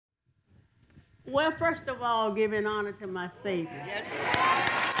Well, first of all, giving honor to my Savior. Yes.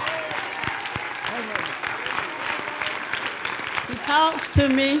 He talks to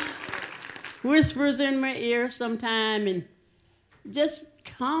me, whispers in my ear sometime, and just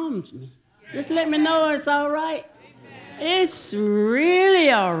calms me. Just let me know it's all right. It's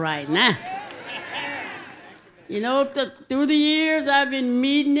really all right now. You know, through the years, I've been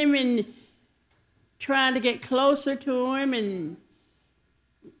meeting him and trying to get closer to him and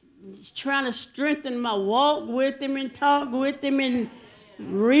trying to strengthen my walk with him and talk with him and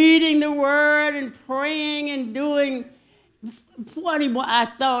reading the word and praying and doing what I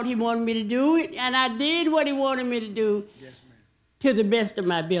thought he wanted me to do. And I did what he wanted me to do to the best of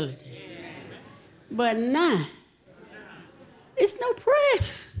my ability. But now, it's no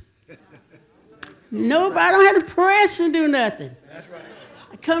press. Nobody, I don't have to press and do nothing. That's right.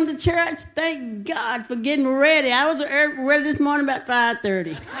 I come to church, thank God for getting ready. I was ready this morning about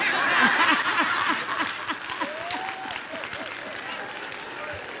 5:30.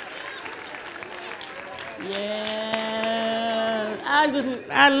 Yeah,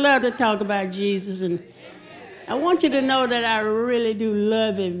 I love to talk about Jesus, and I want you to know that I really do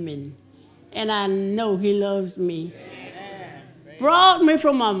love him, and I know he loves me. Brought me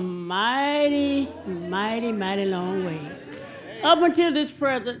from a mighty, mighty, mighty long way. Up until this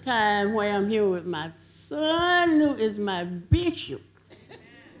present time where I'm here with my son, who is my bishop,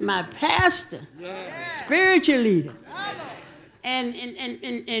 my pastor, spiritual leader. And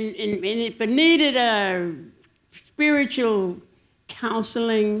if I needed a spiritual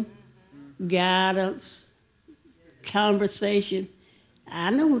counseling, guidance, conversation, I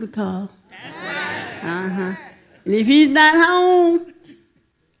know who to call. Uh-huh. And if he's not home,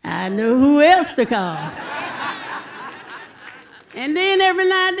 I know who else to call. And then every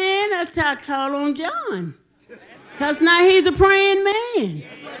now and then I call on John. Because now he's a praying man.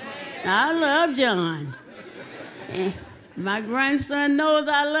 I love John. And my grandson knows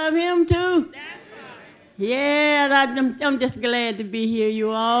I love him too. Yeah, I'm just glad to be here, you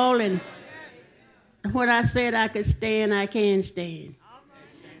all. And what I said I could stand, I can stand.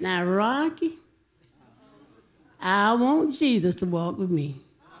 Now, Rocky, I want Jesus to walk with me.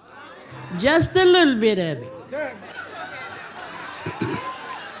 Just a little bit of it.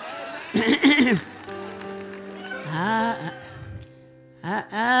 I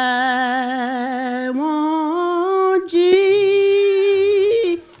want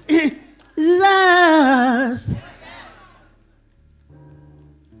Jesus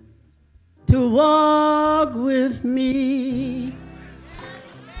to walk with me.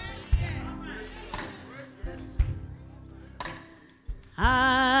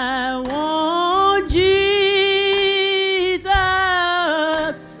 I want Jesus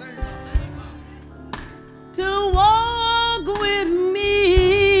to walk with me.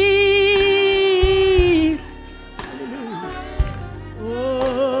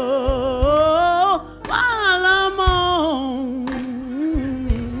 Oh, while I'm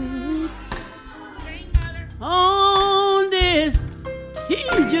on this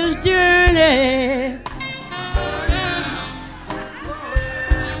teacher's journey.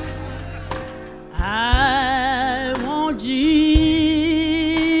 I want Jesus.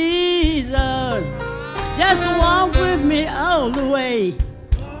 Just walk with me all the way.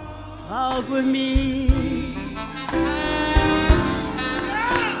 Walk with me.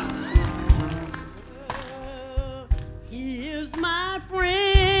 He is my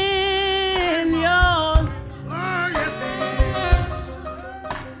friend, y'all. Oh, yes,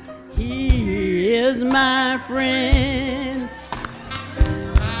 He is my friend.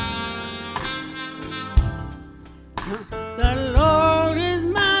 The Lord is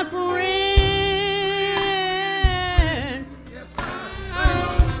my friend,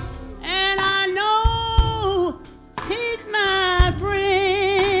 and I know He's my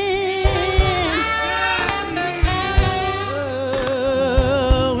friend.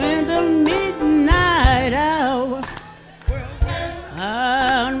 Oh, in the midnight hour,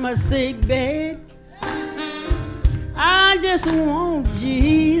 on my sick bed, I just want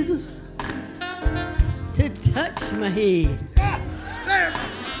Jesus to touch my head.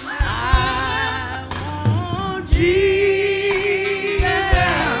 I want Jesus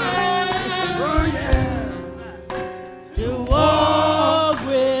to walk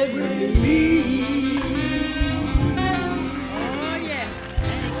with me. Oh, yeah.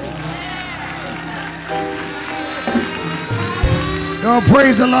 Oh,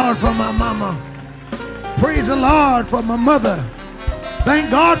 praise the Lord for my mama. Praise the Lord for my mother. Thank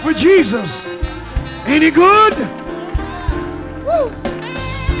God for Jesus. Ain't he good? Woo.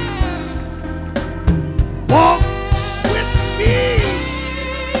 Walk with me.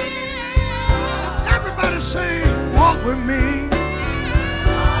 Sing, walk with me.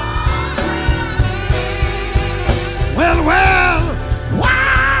 Well, while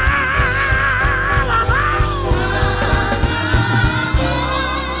I'm on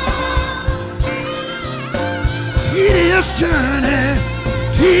tedious journey,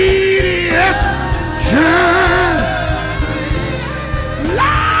 tedious journey,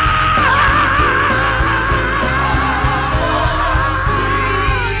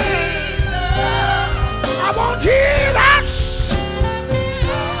 I want Jesus.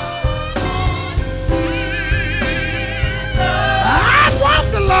 I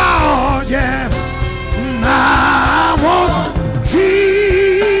want the Lord, yeah. I want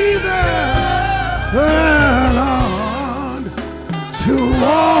Jesus.